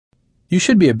You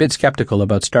should be a bit skeptical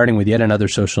about starting with yet another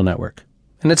social network.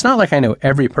 And it's not like I know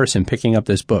every person picking up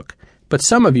this book, but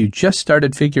some of you just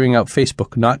started figuring out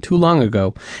Facebook not too long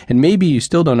ago, and maybe you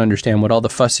still don't understand what all the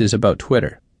fuss is about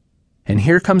Twitter. And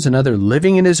here comes another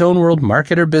living in his own world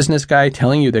marketer business guy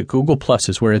telling you that Google Plus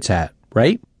is where it's at,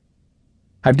 right?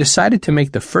 I've decided to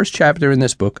make the first chapter in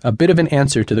this book a bit of an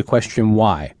answer to the question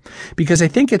why, because I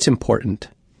think it's important.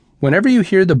 Whenever you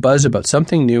hear the buzz about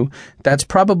something new, that's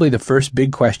probably the first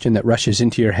big question that rushes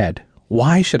into your head.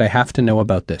 Why should I have to know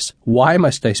about this? Why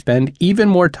must I spend even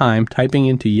more time typing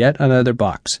into yet another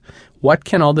box? What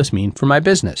can all this mean for my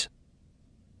business?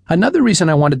 Another reason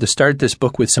I wanted to start this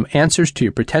book with some answers to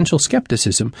your potential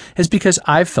skepticism is because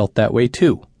I've felt that way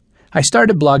too. I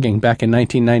started blogging back in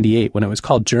 1998 when it was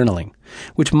called journaling,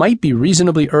 which might be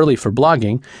reasonably early for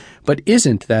blogging, but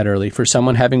isn't that early for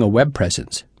someone having a web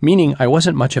presence, meaning I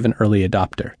wasn't much of an early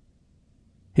adopter.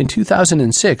 In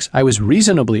 2006, I was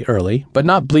reasonably early, but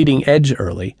not bleeding edge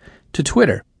early, to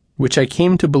Twitter, which I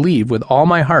came to believe with all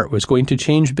my heart was going to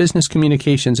change business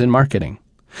communications and marketing.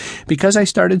 Because I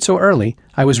started so early,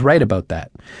 I was right about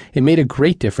that. It made a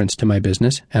great difference to my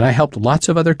business, and I helped lots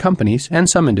of other companies and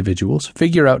some individuals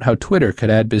figure out how Twitter could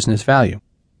add business value.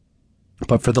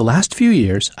 But for the last few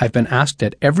years, I've been asked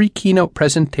at every keynote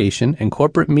presentation and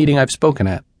corporate meeting I've spoken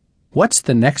at, what's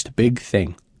the next big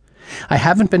thing? I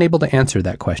haven't been able to answer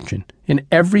that question. In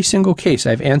every single case,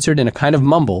 I've answered in a kind of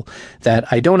mumble that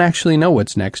I don't actually know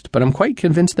what's next, but I'm quite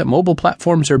convinced that mobile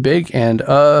platforms are big and,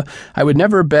 I would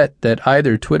never bet that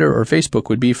either Twitter or Facebook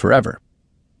would be forever.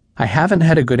 I haven't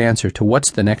had a good answer to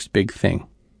what's the next big thing.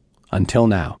 Until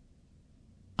now.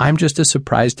 I'm just as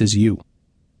surprised as you.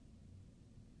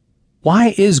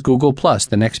 Why is Google Plus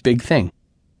the next big thing?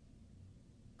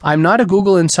 I'm not a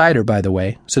Google insider, by the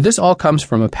way, so this all comes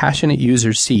from a passionate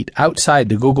user's seat outside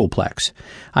the Googleplex.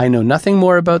 I know nothing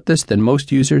more about this than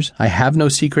most users. I have no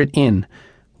secret in.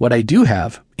 What I do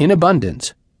have, in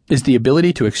abundance, is the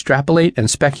ability to extrapolate and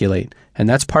speculate, and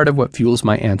that's part of what fuels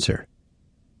my answer.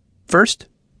 First,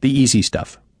 the easy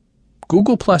stuff.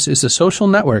 Google Plus is a social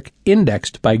network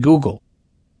indexed by Google.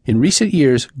 In recent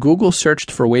years, Google searched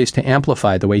for ways to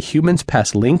amplify the way humans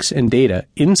pass links and data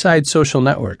inside social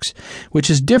networks,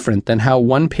 which is different than how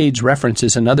one page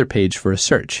references another page for a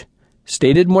search.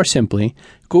 Stated more simply,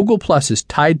 Google Plus is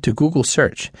tied to Google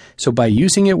Search, so by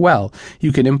using it well,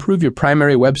 you can improve your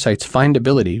primary website's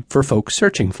findability for folks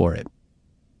searching for it.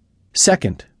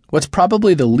 Second, what's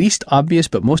probably the least obvious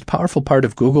but most powerful part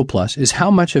of Google Plus is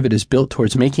how much of it is built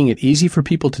towards making it easy for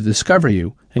people to discover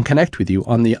you and connect with you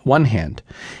on the one hand,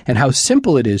 and how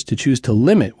simple it is to choose to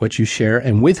limit what you share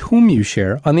and with whom you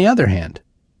share on the other hand.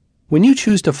 When you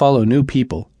choose to follow new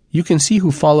people, you can see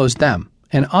who follows them,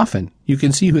 and often you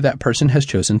can see who that person has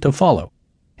chosen to follow.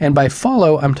 And by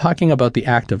follow, I'm talking about the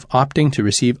act of opting to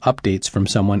receive updates from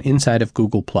someone inside of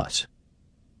Google Plus.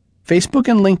 Facebook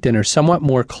and LinkedIn are somewhat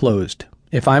more closed.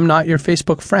 If I'm not your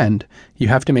Facebook friend, you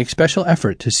have to make special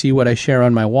effort to see what I share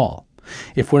on my wall.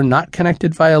 If we're not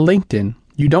connected via LinkedIn,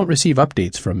 you don't receive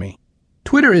updates from me.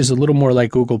 Twitter is a little more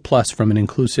like Google Plus from an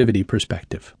inclusivity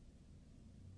perspective.